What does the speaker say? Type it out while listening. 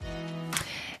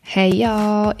Hey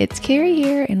y'all, it's Carrie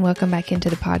here and welcome back into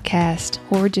the podcast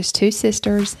where we're just two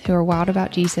sisters who are wild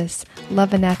about Jesus,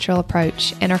 love a natural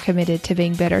approach, and are committed to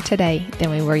being better today than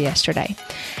we were yesterday.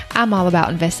 I'm all about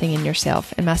investing in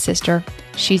yourself, and my sister,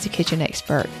 she's a kitchen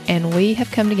expert, and we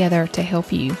have come together to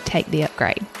help you take the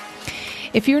upgrade.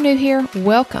 If you're new here,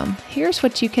 welcome. Here's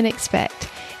what you can expect.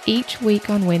 Each week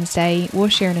on Wednesday, we'll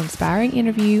share an inspiring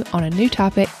interview on a new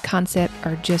topic, concept,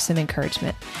 or just some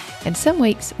encouragement. And some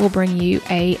weeks, we'll bring you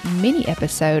a mini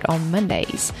episode on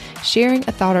Mondays, sharing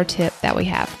a thought or tip that we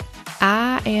have.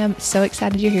 I am so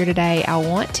excited you're here today. I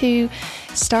want to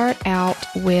start out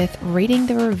with reading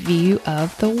the review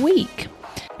of the week.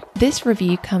 This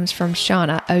review comes from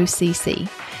Shauna, OCC.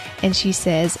 And she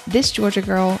says, this Georgia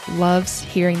girl loves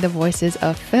hearing the voices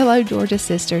of fellow Georgia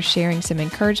sisters sharing some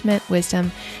encouragement,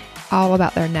 wisdom, all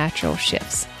about their natural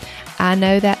shifts. I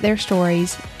know that their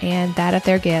stories and that of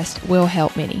their guests will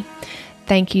help many.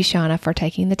 Thank you, Shauna, for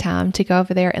taking the time to go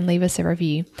over there and leave us a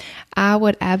review. I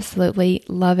would absolutely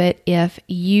love it if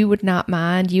you would not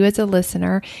mind, you as a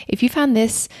listener, if you find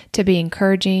this to be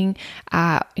encouraging,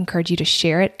 I encourage you to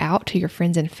share it out to your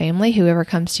friends and family, whoever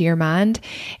comes to your mind.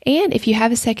 And if you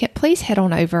have a second, please head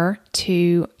on over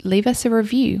to leave us a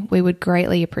review. We would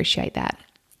greatly appreciate that.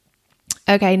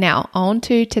 Okay, now on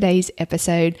to today's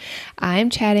episode. I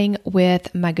am chatting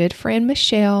with my good friend,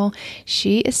 Michelle.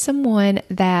 She is someone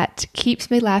that keeps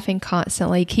me laughing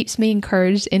constantly, keeps me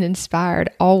encouraged and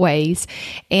inspired always.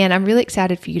 And I'm really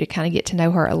excited for you to kind of get to know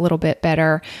her a little bit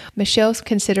better. Michelle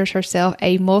considers herself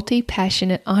a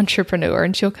multi-passionate entrepreneur,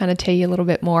 and she'll kind of tell you a little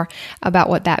bit more about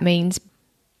what that means.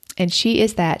 And she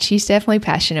is that. She's definitely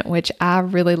passionate, which I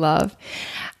really love.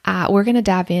 We're going to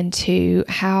dive into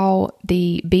how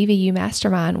the BVU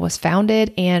Mastermind was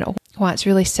founded and why it's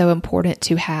really so important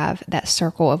to have that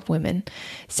circle of women.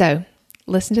 So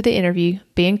listen to the interview,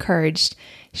 be encouraged,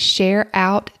 share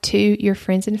out to your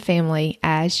friends and family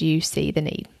as you see the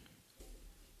need.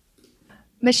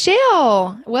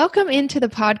 Michelle, welcome into the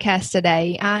podcast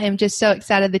today. I am just so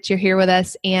excited that you're here with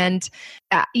us. And,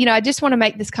 I just want to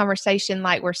make this conversation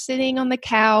like we're sitting on the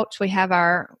couch. We have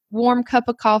our warm cup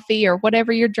of coffee or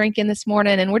whatever you're drinking this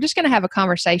morning, and we're just going to have a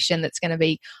conversation that's going to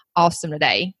be awesome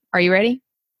today. Are you ready?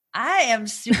 I am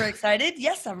super excited.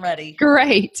 Yes, I'm ready.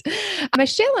 Great.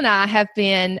 Michelle and I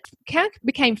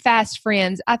became fast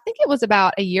friends. I think it was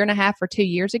about a year and a half or 2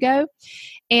 years ago.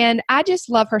 And I just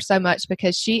love her so much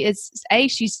because she's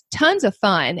tons of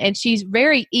fun and she's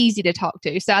very easy to talk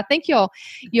to. So I think you'll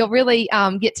really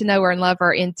get to know her and love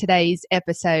her in today's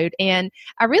episode. And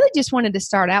I really just wanted to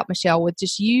start out, Michelle, with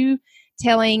just you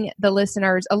telling the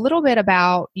listeners a little bit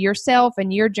about yourself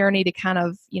and your journey to kind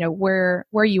of, where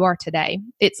you are today.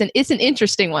 It's an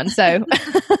interesting one. So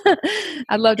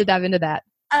I'd love to dive into that.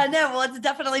 No, it's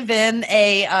definitely been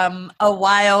a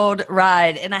wild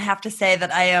ride. And I have to say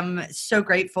that I am so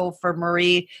grateful for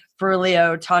Marie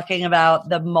Forleo talking about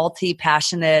the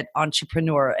multi-passionate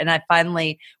entrepreneur. And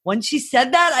when she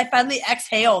said that, I finally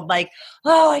exhaled like,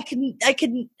 oh, I can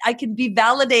be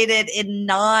validated in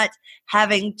not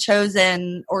having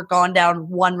chosen or gone down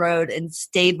one road and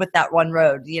stayed with that one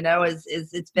road,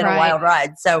 it's been a wild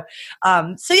ride. So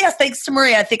yes, thanks to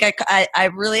Marie. I think I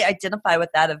really identify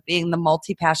with that of being the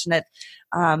multi-passionate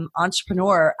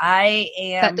entrepreneur.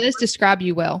 That does describe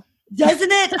you well.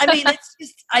 Doesn't it? I mean, it's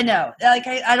just, I know, like,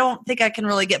 I don't think I can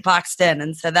really get boxed in.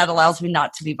 And so that allows me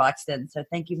not to be boxed in. So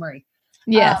thank you, Marie.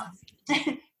 Yes.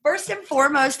 First and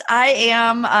foremost, I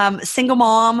am a single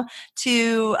mom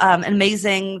to an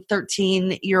amazing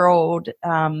 13-year-old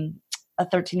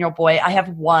boy. I have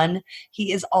one.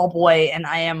 He is all boy, and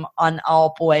I am an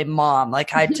all boy mom.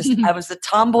 Like I was a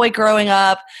tomboy growing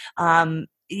up.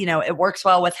 It works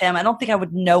well with him. I don't think I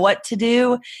would know what to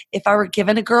do if I were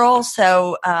given a girl.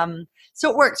 So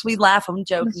it works. We laugh and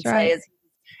joke and say,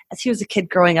 as he was a kid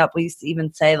growing up, we used to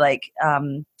even say like,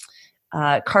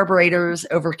 carburetors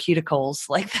over cuticles.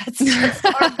 Like that's just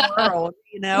our world,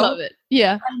 Love it.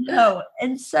 Yeah. I know.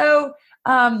 And so,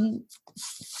 I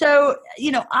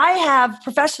have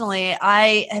professionally,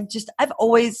 I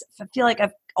feel like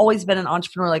I've always been an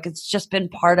entrepreneur. Like it's just been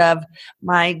part of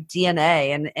my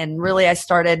DNA. And really I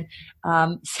started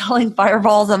selling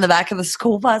fireballs on the back of the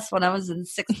school bus when I was in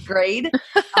 6th grade.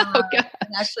 And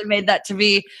actually made that to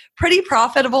be pretty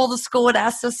profitable. The school had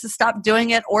asked us to stop doing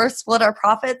it or split our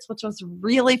profits, which was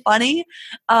really funny.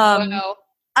 Wow.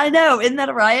 I know, isn't that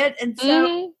a riot? And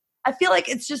so I feel like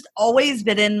it's just always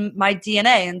been in my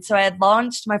DNA. And so I had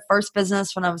launched my first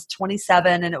business when I was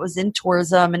 27, and it was in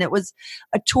tourism, and it was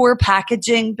a tour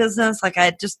packaging business. Like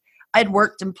I'd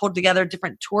worked and pulled together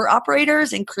different tour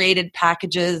operators and created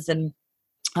packages and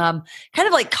kind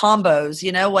of like combos,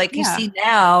 like you Yeah. see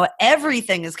now,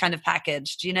 everything is kind of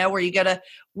packaged, where you go to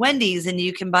Wendy's and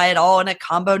you can buy it all in a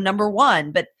combo number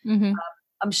one. But Mm-hmm.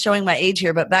 I'm showing my age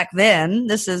here, but back then,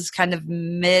 this is kind of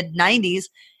mid 90s,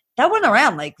 that went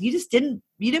around. Like you didn't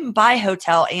buy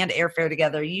hotel and airfare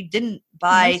together. You didn't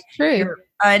buy That's true.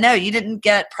 I know you didn't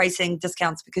get pricing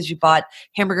discounts because you bought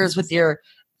hamburgers with your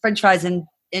French fries and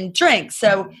drinks.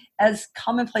 So as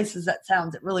commonplace as that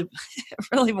sounds, it really, it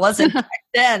really wasn't back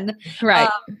then. Right.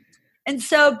 And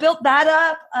so built that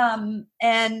up.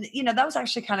 And that was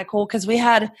actually kind of cool because we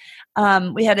had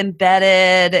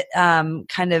embedded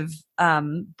kind of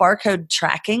barcode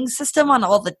tracking system on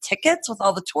all the tickets with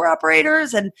all the tour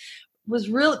operators, and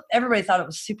everybody thought it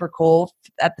was super cool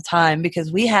at the time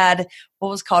because we had what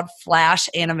was called flash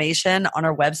animation on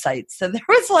our website. So there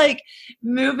was like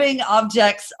moving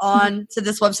objects on to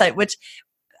this website, which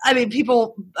I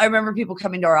remember people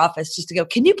coming to our office just to go,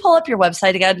 can you pull up your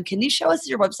website again? Can you show us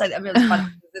your website? I mean, it's funny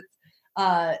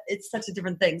because it's such a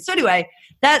different thing. So anyway,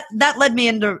 that led me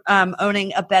into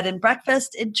owning a bed and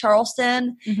breakfast in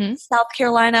Charleston, Mm-hmm. South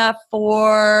Carolina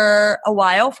for a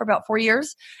while, for about 4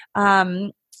 years.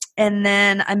 And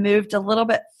then I moved a little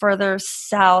bit further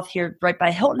south here, right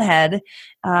by Hilton Head,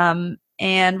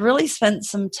 and really spent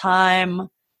some time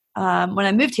when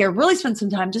I moved here, really spent some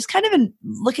time just kind of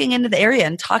looking into the area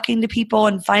and talking to people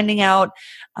and finding out,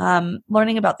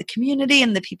 learning about the community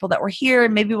and the people that were here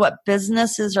and maybe what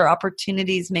businesses or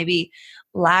opportunities may be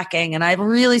lacking. And I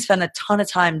really spent a ton of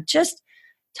time just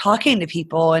talking to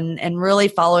people and really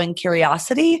following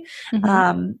curiosity.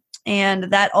 Mm-hmm. And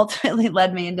that ultimately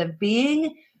led me into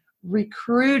being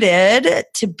recruited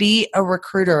to be a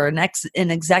recruiter,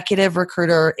 an executive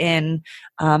recruiter in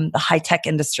the high-tech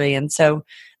industry. And so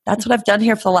that's what I've done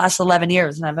here for the last 11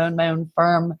 years. And I've owned my own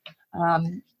firm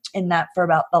in that for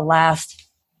about the last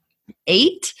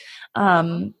 8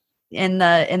 in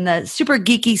the super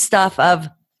geeky stuff of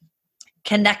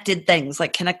connected things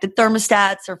like connected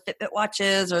thermostats or Fitbit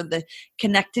watches or the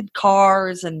connected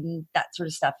cars and that sort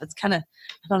of stuff. It's kind of,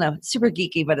 I don't know, it's super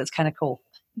geeky, but it's kind of cool.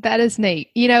 That is neat.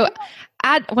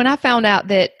 When I found out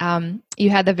that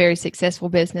you had the very successful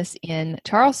business in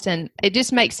Charleston, it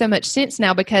just makes so much sense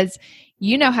now because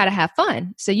you know how to have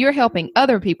fun. So you're helping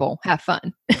other people have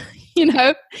fun.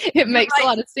 It makes a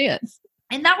lot of sense.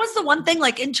 And that was the one thing,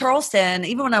 like in Charleston,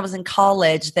 even when I was in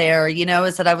college there,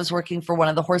 is that I was working for one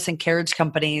of the horse and carriage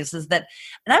companies and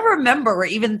I remember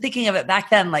even thinking of it back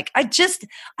then, like I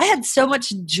had so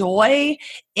much joy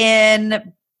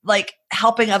in like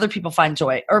helping other people find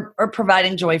joy or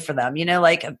providing joy for them,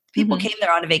 like people came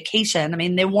there on a vacation. I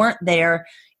mean, they weren't there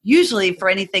usually for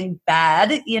anything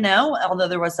bad, although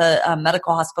there was a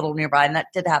medical hospital nearby and that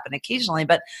did happen occasionally.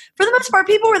 But for the most part,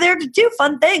 people were there to do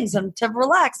fun things and to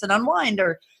relax and unwind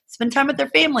or spend time with their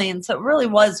family. And so it really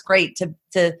was great to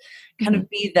kind of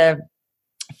be the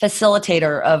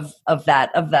facilitator of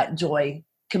that joy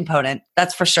component.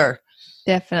 That's for sure.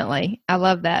 Definitely. I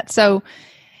love that. So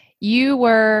you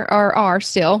were or are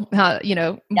still,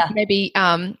 maybe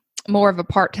more of a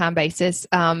part-time basis,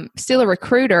 still a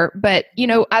recruiter. But,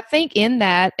 I think in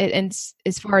that, and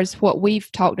as far as what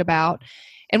we've talked about,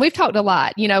 and we've talked a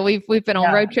lot, we've been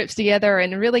on road trips together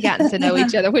and really gotten to know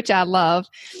each other, which I love.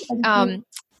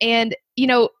 And,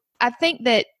 I think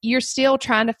that you're still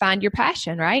trying to find your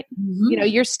passion, right? Mm-hmm.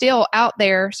 You're still out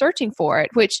there searching for it,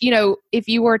 which, if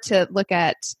you were to look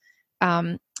at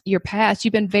your past,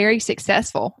 you've been very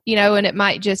successful, and it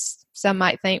might some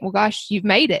might think, well, gosh, you've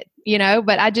made it,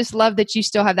 but I just love that you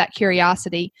still have that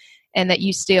curiosity and that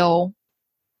you still,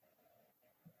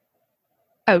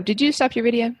 oh, did you stop your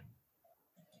video?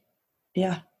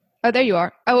 Yeah. Oh, there you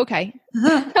are. Oh, okay.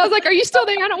 I was like, are you still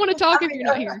there? I don't want to talk if you're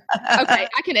not here. Okay.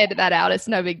 I can edit that out. It's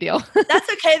no big deal.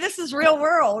 That's okay. This is real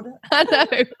world. I know.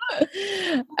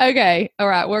 Okay. All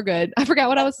right. We're good. I forgot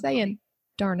what I was saying.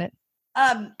 Darn it.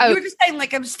 You were just saying,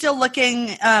 like, I'm still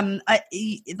looking, I'm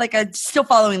still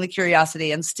following the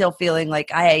curiosity and still feeling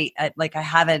like I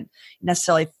haven't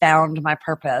necessarily found my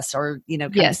purpose or,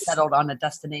 kind of settled on a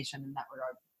destination in that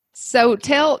regard. So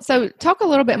talk a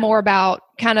little bit more about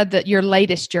kind of your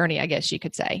latest journey, I guess you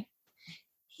could say.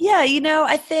 Yeah.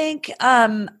 I think,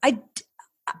 I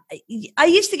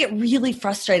used to get really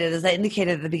frustrated, as I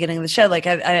indicated at the beginning of the show. Like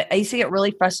I used to get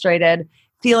really frustrated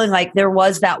feeling like there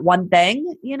was that one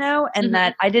thing, and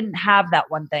that I didn't have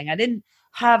that one thing. I didn't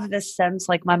have this sense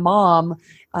like my mom,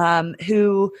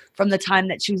 who from the time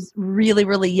that she was really,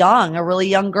 really young, a really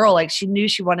young girl, like she knew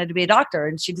she wanted to be a doctor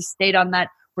and she just stayed on that,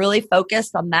 really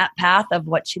focused on that path of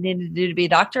what she needed to do to be a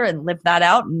doctor and lived that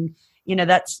out. And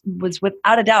that was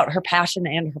without a doubt her passion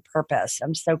and her purpose.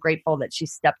 I'm so grateful that she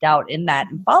stepped out in that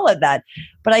and followed that.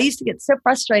 But I used to get so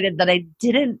frustrated that I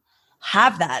didn't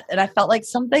have that. And I felt like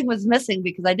something was missing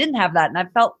because I didn't have that. And I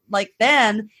felt like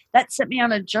then that sent me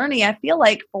on a journey. I feel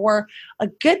like for a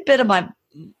good bit of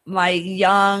my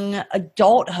young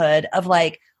adulthood of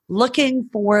like looking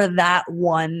for that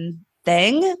one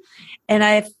thing. And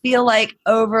I feel like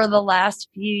over the last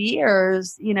few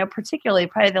years, particularly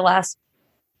probably the last,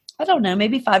 I don't know,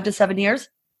 maybe 5 to 7 years,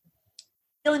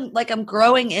 feeling like I'm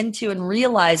growing into and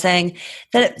realizing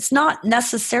that it's not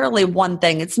necessarily one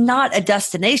thing. It's not a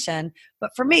destination,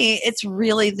 but for me, it's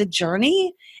really the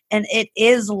journey. And it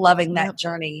is loving that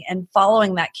journey and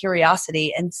following that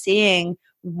curiosity and seeing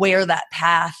where that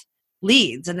path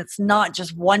leads. And it's not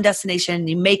just one destination and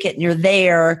you make it and you're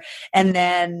there and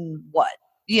then what?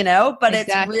 But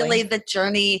Exactly. It's really the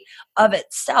journey of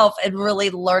itself and really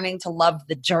learning to love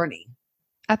the journey.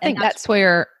 I think that's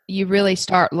where you really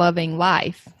start loving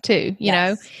life too, you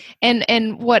know?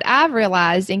 And what I've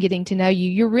realized in getting to know you,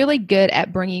 you're really good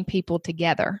at bringing people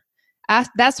together.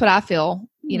 That's what I feel,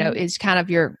 is kind of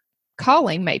your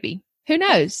calling maybe. Who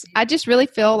knows? I just really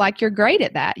feel like you're great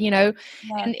at that,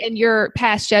 and your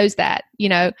past shows that,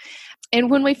 And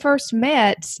when we first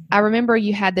met, I remember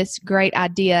you had this great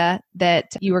idea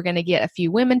that you were going to get a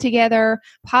few women together,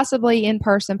 possibly in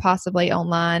person, possibly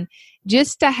online,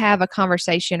 just to have a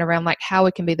conversation around like how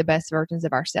we can be the best versions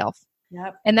of ourselves.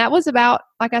 Yep. And that was about,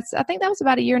 like I think that was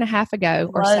about 1.5 years ago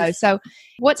or so. So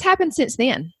what's happened since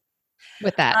then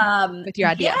with that, with your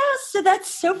idea? Yeah, so that's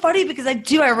so funny because I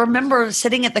remember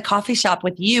sitting at the coffee shop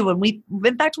with you when we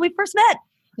first met.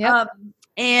 Yep.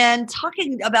 And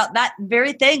talking about that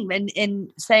very thing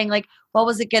and saying like, well,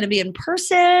 was it going to be in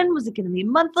person? Was it going to be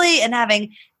monthly? And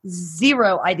having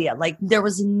zero idea. Like there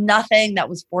was nothing that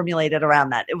was formulated around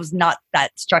that. It was not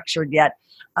that structured yet.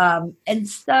 And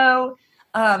so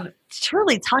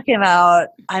truly talking about,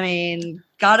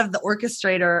 God of the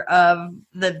orchestrator of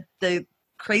the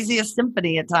craziest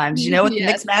symphony at times, with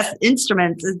mixed mass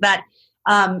instruments is that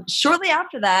shortly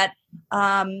after that,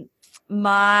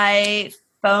 my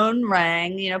phone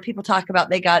rang. People talk about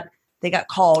they got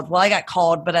called. Well, I got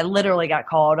called, but I literally got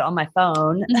called on my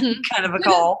phone, kind of a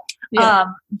call,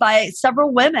 by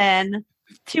several women,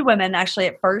 2 women actually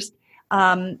at first,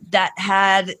 that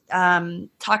had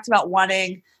talked about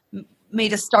wanting me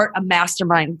to start a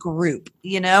mastermind group,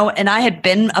 and I had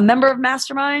been a member of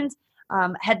masterminds,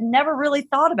 had never really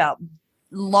thought about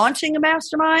launching a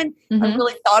mastermind. I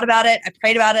really thought about it. I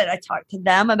prayed about it. I talked to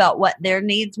them about what their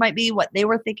needs might be, what they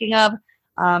were thinking of.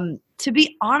 To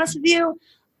be honest with you,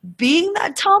 being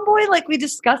that tomboy, like we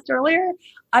discussed earlier,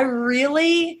 I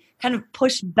really kind of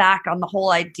pushed back on the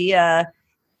whole idea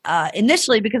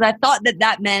initially because I thought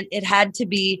that meant it had to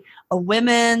be a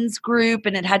women's group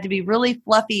and it had to be really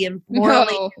fluffy and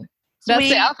florally. No, that's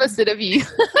the opposite of you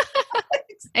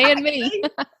and me.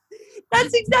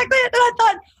 That's exactly it. And I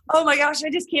thought, oh my gosh, I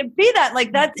just can't be that.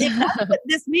 Like that's what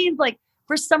this means. Like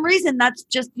for some reason, that's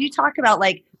just, you talk about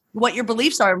like what your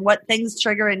beliefs are and what things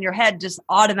trigger in your head just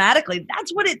automatically.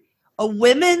 That's what a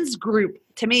women's group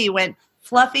to me went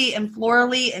fluffy and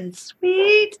florally and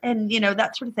sweet and,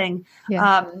 that sort of thing.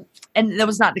 Yeah. And that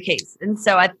was not the case. And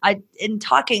so I in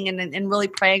talking and really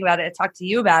praying about it, I talked to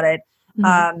you about it.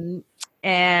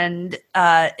 And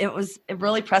it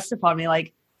really pressed upon me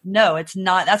like, no, it's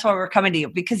not. That's why we're coming to you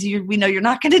because we know you're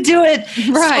not going to do it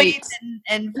right, sweet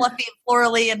and fluffy and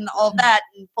florally and all that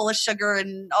and full of sugar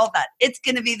and all that. There's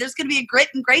going to be a grit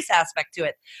and grace aspect to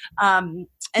it.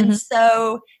 And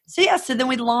so then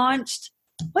we launched.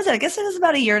 I guess it was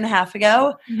about 1.5 years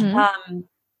ago.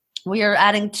 We are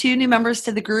adding 2 new members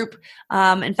to the group.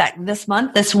 In fact,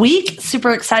 this week,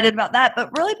 super excited about that.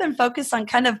 But really been focused on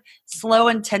kind of slow,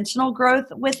 intentional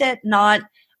growth with it. Not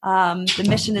the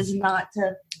mission is not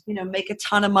to make a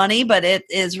ton of money, but it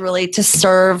is really to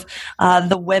serve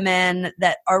the women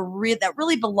that are that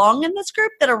really belong in this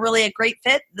group, that are really a great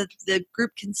fit. The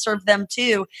group can serve them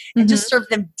too, and just serve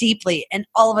them deeply. And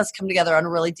all of us come together on a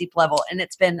really deep level, and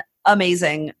it's been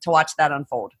amazing to watch that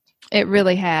unfold. It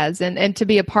really has, and to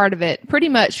be a part of it pretty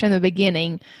much from the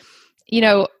beginning.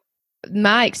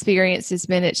 My experience has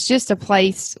been it's just a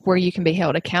place where you can be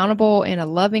held accountable in a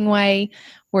loving way,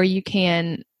 where you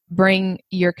can bring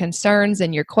your concerns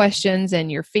and your questions and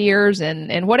your fears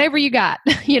and whatever you got,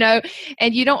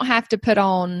 and you don't have to put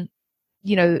on,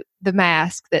 the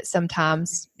mask that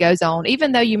sometimes goes on,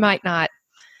 even though you might not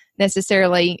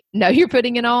necessarily know you're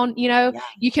putting it on,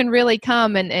 you can really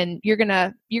come and you're going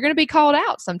to be called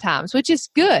out sometimes, which is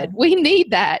good. We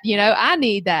need that, I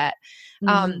need that.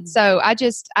 So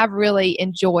I've really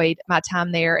enjoyed my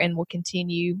time there and will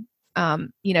continue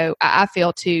I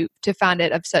feel to find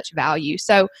it of such value.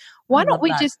 So why don't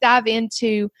we just dive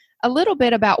into a little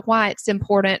bit about why it's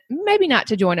important, maybe not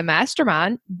to join a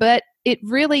mastermind, but it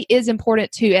really is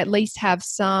important to at least have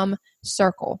some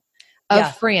circle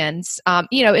of friends.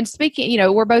 And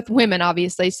speaking, we're both women,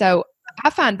 obviously. So I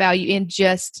find value in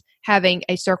just having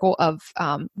a circle of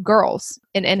girls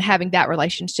and having that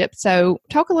relationship. So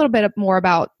talk a little bit more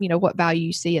about, what value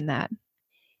you see in that.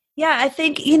 Yeah, I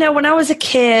think, when I was a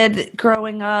kid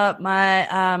growing up,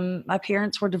 my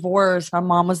parents were divorced. My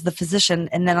mom was the physician.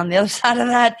 And then on the other side of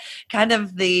that, kind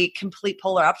of the complete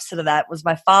polar opposite of that was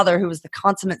my father, who was the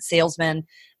consummate salesman,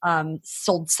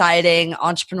 sold siding,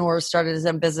 entrepreneur, started his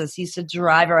own business. He used to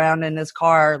drive around in his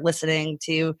car listening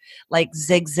to like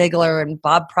Zig Ziglar and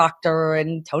Bob Proctor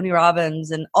and Tony Robbins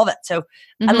and all that. So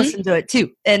I listened to it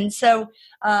too. And so,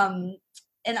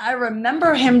 and I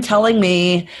remember him telling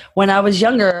me when I was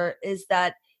younger is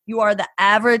that you are the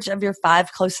average of your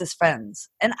 5 closest friends.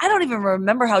 And I don't even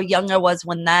remember how young I was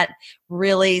when that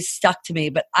really stuck to me.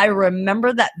 But I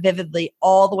remember that vividly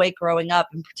all the way growing up,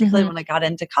 and particularly when I got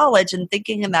into college, and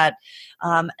thinking of that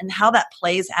and how that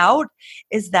plays out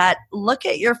is that look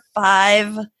at your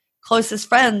 5 closest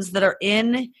friends that are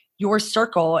in your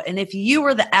circle. And if you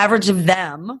were the average of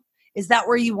them, is that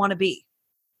where you want to be?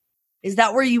 Is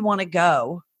that where you want to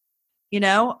go?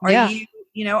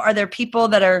 Are there people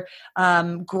that are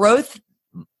growth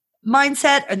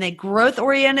mindset and they growth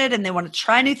oriented and they want to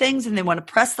try new things and they want to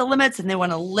press the limits and they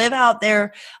want to live out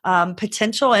their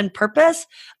potential and purpose?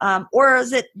 Or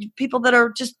is it people that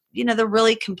are just, they're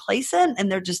really complacent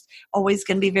and they're just always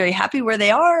going to be very happy where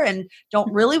they are and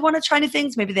don't really want to try new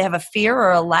things? Maybe they have a fear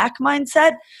or a lack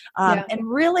mindset, and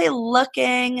really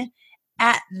looking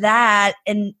at that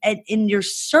and in your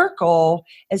circle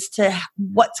as to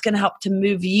what's going to help to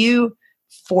move you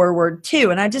forward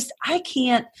too. And I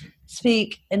can't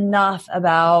speak enough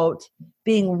about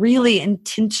being really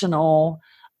intentional,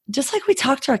 just like we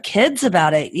talk to our kids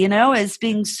about it, as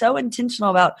being so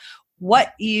intentional about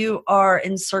what you are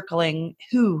encircling,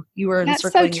 who you are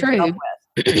encircling yourself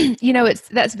with.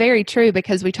 That's very true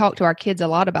because we talk to our kids a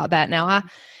lot about that. Now,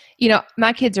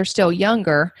 my kids are still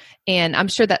younger and I'm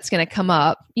sure that's going to come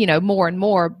up, more and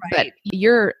more, right. But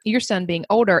your son being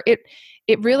older,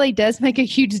 it really does make a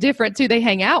huge difference who they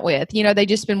hang out with. They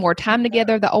just spend more time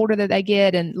together the older that they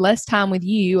get and less time with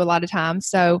you a lot of times.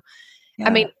 So,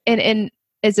 and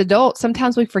as adults,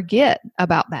 sometimes we forget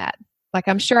about that. Like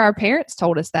I'm sure our parents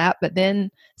told us that, but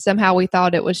then somehow we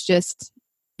thought it was just,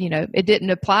 it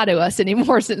didn't apply to us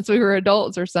anymore since we were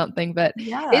adults or something, but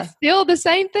it's still the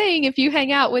same thing. If you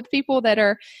hang out with people that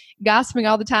are gossiping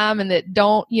all the time and that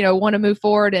don't, want to move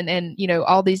forward and,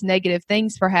 all these negative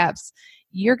things, perhaps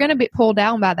you're going to be pulled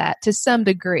down by that to some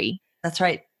degree. That's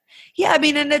right. Yeah.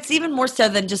 And it's even more so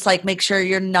than just like, make sure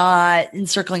you're not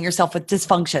encircling yourself with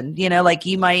dysfunction, like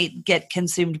you might get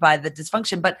consumed by the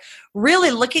dysfunction, but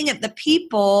really looking at the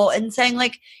people and saying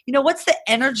like, what's the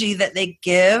energy that they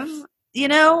give,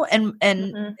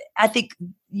 and I think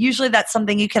usually that's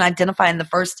something you can identify in the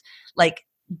first like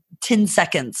 10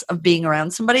 seconds of being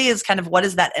around somebody is kind of what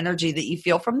is that energy that you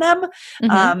feel from them?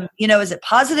 Is it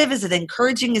positive? Is it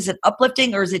encouraging? Is it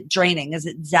uplifting? Or is it draining? Is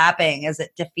it zapping? Is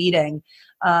it defeating?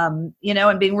 And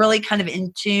being really kind of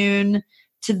in tune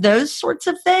to those sorts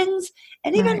of things.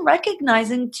 And even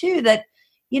recognizing too that,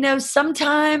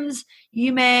 sometimes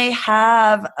you may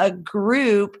have a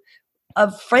group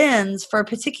of friends for a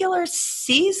particular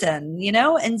season,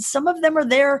 and some of them are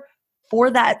there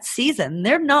for that season.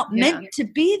 They're not meant to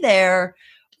be there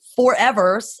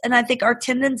forever. And I think our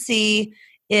tendency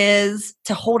is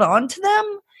to hold on to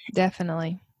them.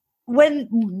 Definitely. When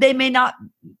they may not,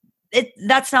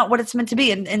 that's not what it's meant to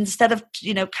be. And instead of,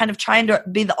 kind of trying to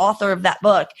be the author of that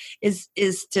book is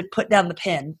to put down the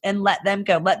pen and let them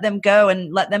go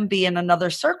and let them be in another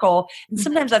circle. And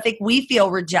sometimes I think we feel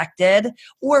rejected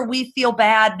or we feel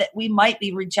bad that we might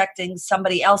be rejecting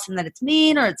somebody else and that it's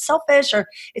mean or it's selfish or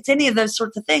it's any of those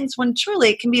sorts of things when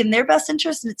truly it can be in their best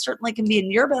interest and it certainly can be in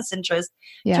your best interest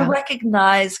to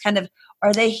recognize kind of,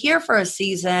 are they here for a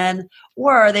season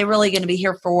or are they really going to be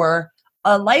here for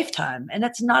a lifetime? And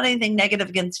it's not anything negative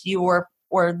against you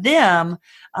or them,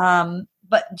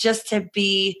 but just to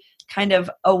be kind of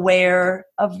aware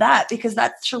of that because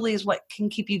that truly is what can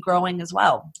keep you growing as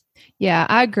well. Yeah,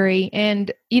 I agree.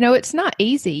 And, it's not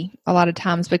easy a lot of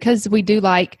times because we do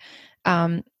like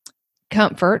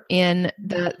comfort in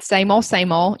the same old,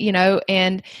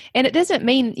 and it doesn't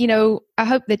mean, I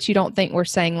hope that you don't think we're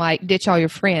saying like ditch all your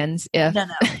friends if, no.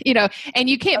 And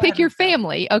you can't pick your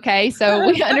family. Okay. So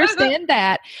we understand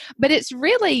that, but it's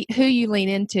really who you lean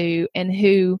into and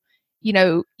who,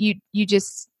 you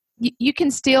just you can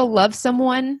still love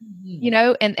someone,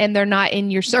 and they're not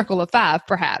in your circle of five,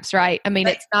 perhaps, right? I mean,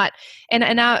 Right. it's not,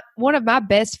 one of my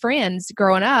best friends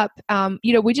growing up,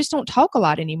 we just don't talk a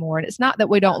lot anymore. And it's not that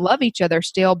we don't love each other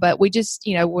still, but we just,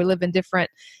 we live in different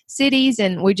cities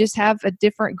and we just have a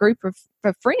different group of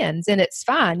friends, and it's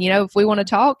fine. If we want to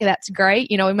talk, that's great.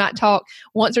 We might talk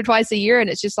once or twice a year and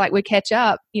it's just like we catch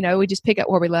up, we just pick up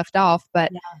where we left off.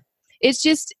 But it's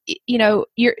just,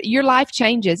 your life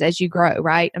changes as you grow,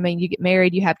 right? I mean, you get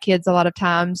married, you have kids a lot of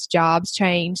times, jobs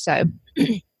change. So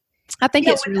I think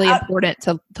it's really important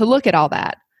to look at all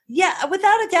that. Yeah,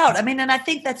 without a doubt. I mean, and I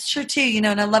think that's true too,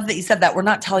 and I love that you said that. We're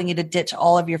not telling you to ditch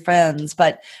all of your friends,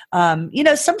 but,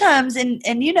 sometimes, and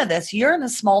this, you're in a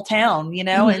small town,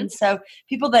 and so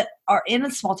people that are in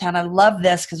a small town, I love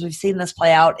this because we've seen this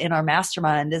play out in our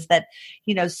mastermind, is that,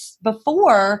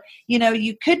 before,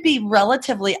 you could be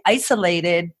relatively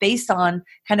isolated based on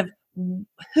kind of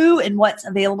who and what's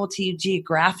available to you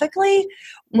geographically,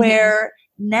 where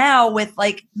now with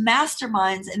like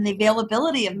masterminds and the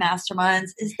availability of masterminds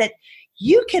is that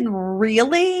you can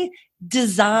really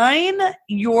design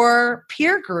your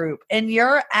peer group and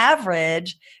your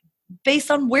average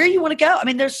based on where you want to go. I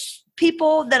mean, there's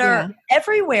people that are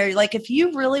everywhere. Like if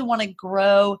you really want to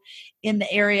grow in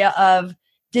the area of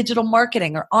digital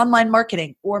marketing or online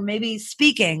marketing, or maybe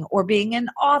speaking or being an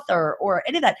author or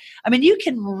any of that. I mean, you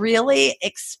can really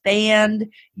expand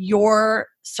your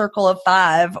circle of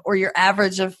five or your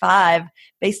average of five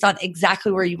based on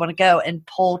exactly where you want to go and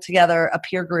pull together a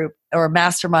peer group or a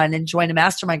mastermind and join a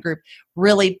mastermind group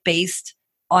really based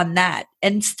on that,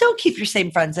 and still keep your same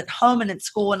friends at home and at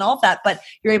school and all that, but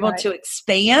you're able to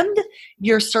expand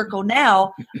your circle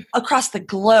now across the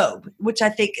globe, which I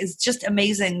think is just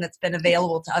amazing. That's been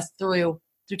available to us through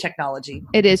technology.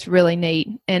 It is really neat.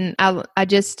 And I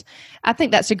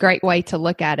think that's a great way to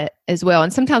look at it as well.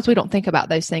 And sometimes we don't think about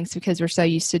those things because we're so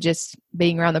used to just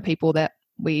being around the people that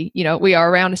we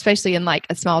are around, especially in like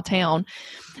a small town.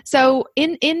 So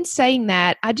in saying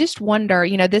that, I just wonder,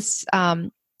 this,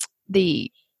 the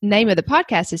name of the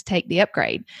podcast is Take the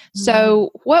Upgrade.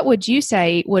 So what would you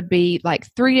say would be like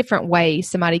 3 different ways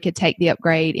somebody could take the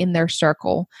upgrade in their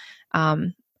circle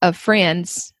of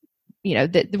friends,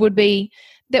 that would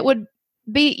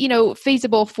be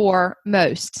feasible for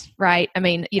most, right? I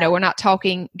mean, we're not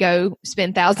talking go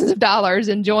spend thousands of dollars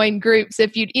and join groups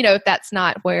if if that's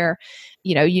not where,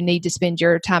 you need to spend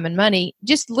your time and money,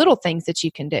 just little things that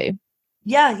you can do.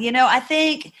 Yeah.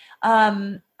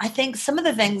 I think some of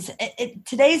the things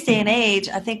today's day and age,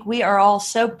 I think we are all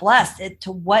so blessed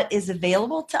to what is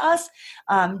available to us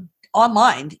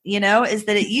online, is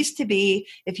that it used to be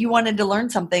if you wanted to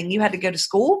learn something, you had to go to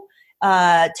school,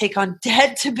 take on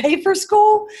debt to pay for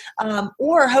school,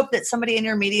 or hope that somebody in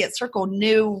your immediate circle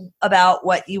knew about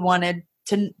what you wanted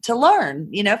to learn.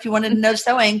 If you wanted to know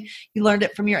sewing, you learned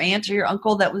it from your aunt or your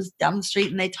uncle that was down the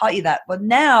street and they taught you that. But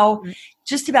now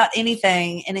just about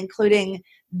anything, and including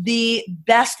the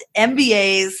best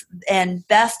MBAs and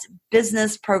best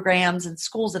business programs and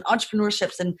schools and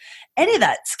entrepreneurships and any of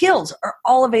that skills are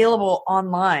all available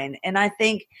online. And I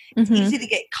think it's easy to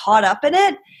get caught up in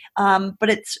it.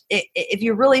 But if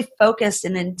you're really focused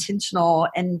and intentional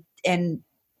and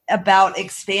about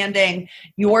expanding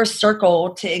your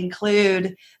circle to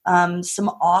include some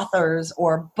authors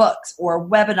or books or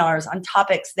webinars on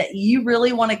topics that you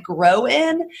really want to grow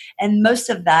in, and most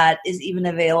of that is even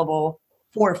available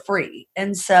for free.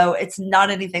 And so it's not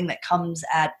anything that comes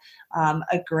at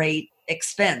a great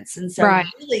expense. And so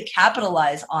really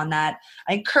capitalize on that.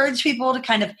 I encourage people to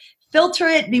kind of filter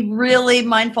it, be really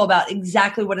mindful about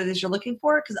exactly what it is you're looking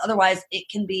for, because otherwise it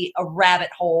can be a rabbit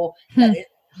hole that is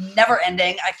never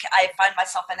ending. I find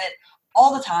myself in it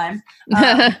all the time.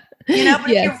 But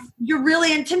if you're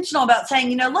really intentional about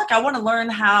saying, look, I want to learn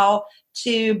how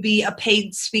to be a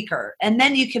paid speaker. And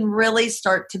then you can really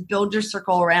start to build your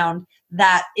circle around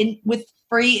that with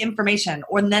free information,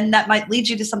 or then that might lead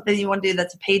you to something you want to do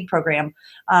that's a paid program.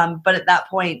 But at that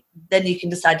point, then you can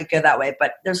decide to go that way.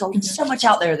 But there's so much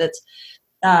out there that's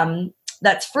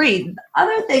free. The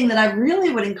other thing that I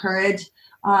really would encourage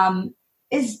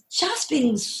is just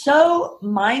being so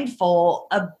mindful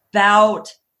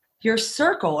about your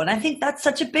circle. And I think that's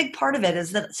such a big part of it,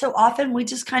 is that so often we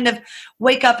just kind of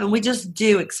wake up and we just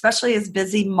do, especially as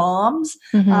busy moms,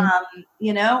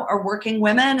 or working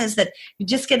women, is that you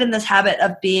just get in this habit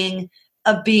of being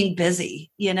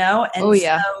busy, and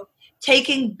so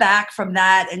taking back from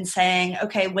that and saying,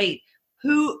 okay, wait,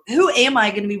 who am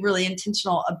I going to be really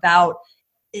intentional about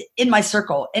in my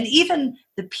circle? And even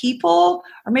the people,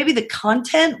 or maybe the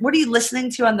content, what are you listening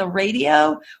to on the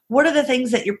radio? What are the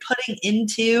things that you're putting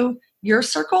into your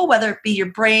circle, whether it be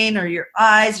your brain or your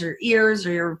eyes or ears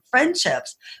or your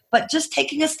friendships, but just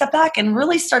taking a step back and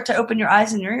really start to open your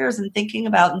eyes and your ears and thinking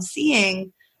about and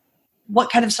seeing what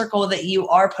kind of circle that you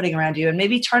are putting around you, and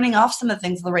maybe turning off some of the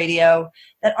things on the radio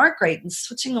that aren't great and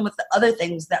switching them with the other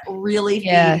things that really feed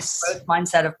a growth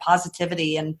mindset of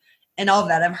positivity and all of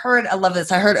that. I love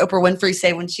this. I heard Oprah Winfrey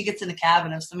say when she gets in a cab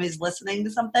and if somebody's listening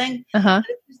to something,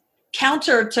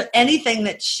 counter to anything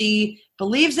that she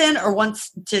believes in or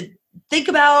wants to think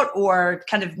about or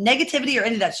kind of negativity or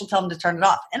any of that, she'll tell them to turn it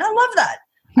off. And I love that.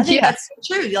 I think that's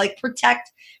so true. You like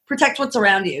protect what's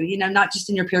around you, you know, not just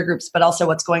in your peer groups, but also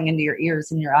what's going into your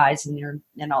ears and your eyes and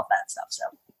all that stuff. So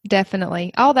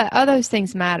definitely all those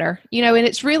things matter, you know, and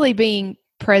it's really being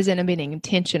present and being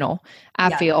intentional,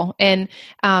 I feel. And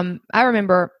I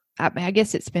remember, I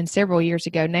guess it's been several years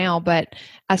ago now, but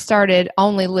I started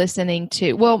mainly listening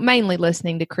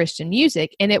to Christian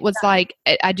music. And it was like,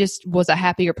 I just was a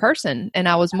happier person, and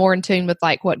I was more in tune with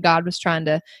like what God was trying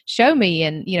to show me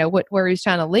and, you know, where he was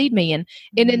trying to lead me. And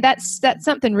then that's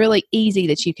something really easy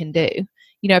that you can do.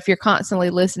 You know, if you're constantly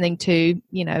listening to,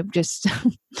 you know, just,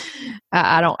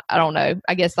 I don't know,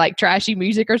 I guess like trashy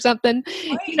music or something,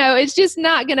 you know, it's just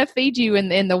not going to feed you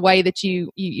in the way that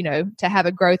you know, to have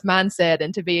a growth mindset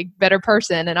and to be a better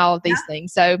person and all of these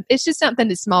things. So it's just something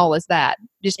as small as that,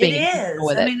 just being intentional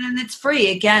with it. I mean, and it's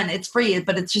free. Again, it's free,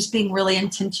 but it's just being really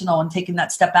intentional and taking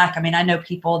that step back. I mean, I know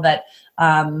people that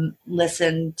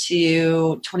listen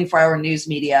to 24-hour news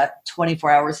media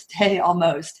 24 hours a day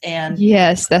almost. And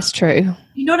yes, that's true.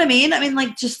 You know what I mean? I mean,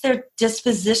 like just their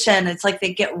disposition, it's like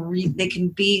they can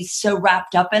be so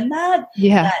wrapped up in that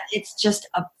it's just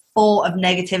full of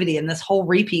negativity and this whole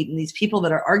repeat and these people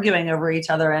that are arguing over each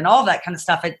other and all that kind of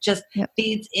stuff. It just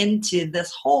feeds into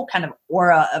this whole kind of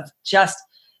aura of just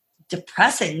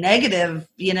depressing, negative,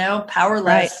 you know,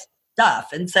 powerless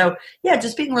stuff. And so,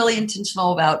 just being really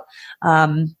intentional about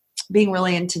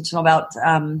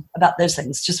those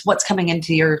things, just what's coming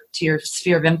into your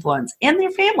sphere of influence and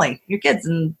your family, your kids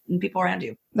and people around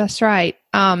you. That's right.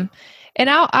 And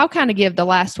I'll kind of give the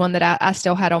last one that I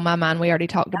still had on my mind. We already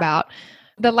talked about.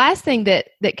 The last thing that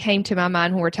came to my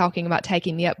mind when we're talking about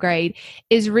taking the upgrade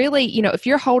is really, you know, if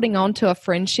you're holding on to a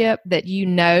friendship that you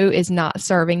know is not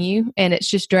serving you and it's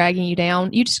just dragging you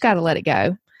down, you just got to let it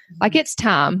go. Like it's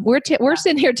time. We're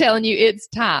sitting here telling you it's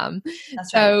time.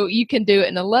 That's so right. You can do it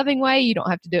in a loving way. You don't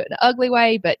have to do it in an ugly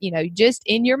way, but you know, just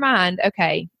in your mind,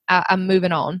 okay, I'm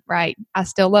moving on, right? I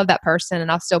still love that person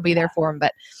and I'll still be there for them,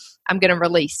 but I'm going to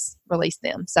release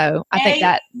them. So I think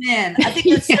that. I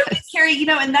think that's so good, Carrie, you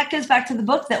know, and that goes back to the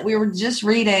book that we were just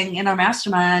reading in our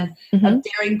mastermind of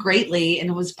Daring Greatly. And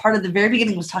it was part of the very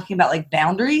beginning was talking about like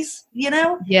boundaries, you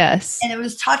know? Yes. And it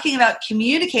was talking about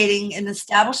communicating and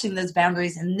establishing those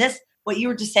boundaries. And this, what you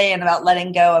were just saying about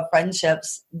letting go of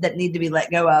friendships that need to be let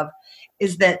go of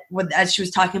is that as she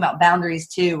was talking about boundaries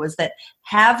too, was that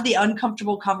have the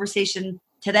uncomfortable conversation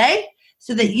today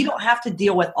so that you don't have to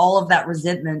deal with all of that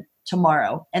resentment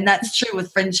tomorrow. And that's true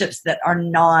with friendships that are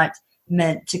not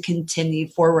meant to continue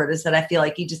forward, is that I feel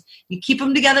like you keep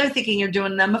them together thinking you're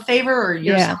doing them a favor or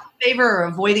yourself a favor or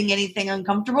avoiding anything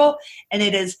uncomfortable. And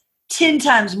it is 10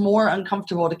 times more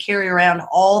uncomfortable to carry around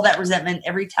all that resentment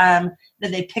every time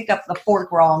that they pick up the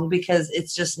fork wrong, because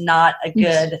it's just not a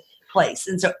good place.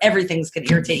 And so everything's going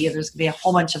to irritate you. There's going to be a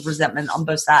whole bunch of resentment on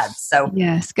both sides. So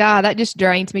yes, God, that just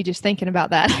drains me just thinking about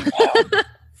that.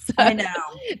 So, I know.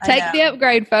 Take the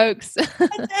upgrade, folks. That's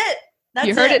it.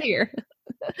 You heard it here.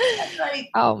 That's right.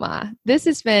 Oh my, this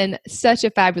has been such a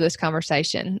fabulous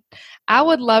conversation. I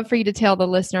would love for you to tell the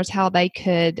listeners how they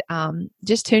could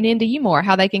just tune into you more,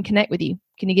 how they can connect with you.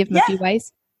 Can you give them a few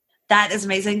ways? That is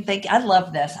amazing. Thank you. I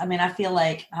love this. I mean, I feel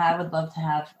like I would love to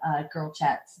have girl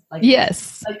chats like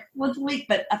once a week,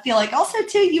 but I feel like also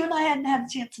too, you and I hadn't had a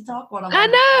chance to talk one on one.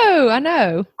 I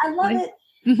know. I love it.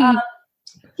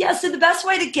 So the best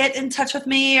way to get in touch with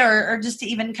me or just to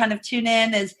even kind of tune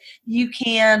in is you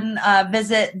can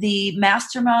visit the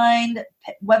Mastermind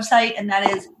website, and that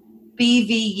is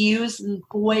BVU's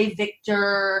Boy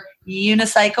Victor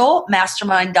Unicycle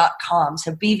Mastermind.com.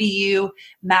 So BVU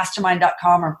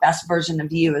Mastermind.com, or best version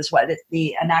of you is what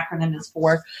the acronym is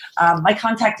for. My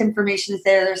contact information is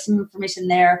there. There's some information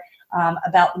there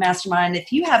about the Mastermind.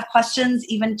 If you have questions,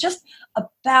 even just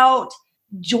about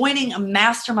joining a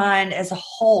mastermind as a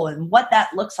whole and what that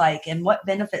looks like and what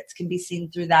benefits can be seen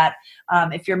through that.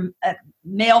 If you're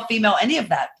male, female, any of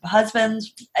that,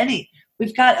 husbands,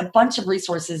 we've got a bunch of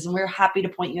resources and we're happy to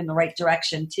point you in the right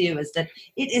direction too, is that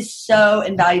it is so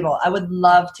invaluable. I would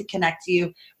love to connect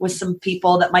you with some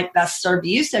people that might best serve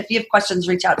you. So if you have questions,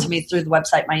 reach out to me through the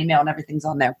website, my email and everything's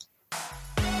on there.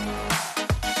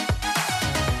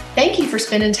 Thank for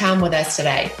spending time with us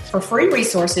today. For free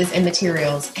resources and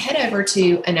materials, head over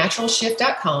to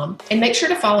anaturalshift.com and make sure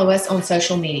to follow us on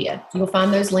social media. You'll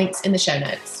find those links in the show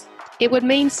notes. It would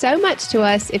mean so much to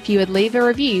us if you would leave a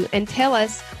review and tell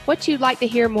us what you'd like to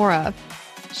hear more of.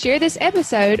 Share this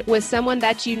episode with someone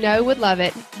that you know would love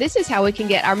it. This is how we can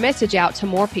get our message out to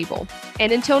more people.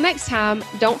 And until next time,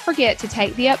 don't forget to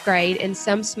take the upgrade in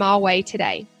some small way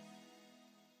today.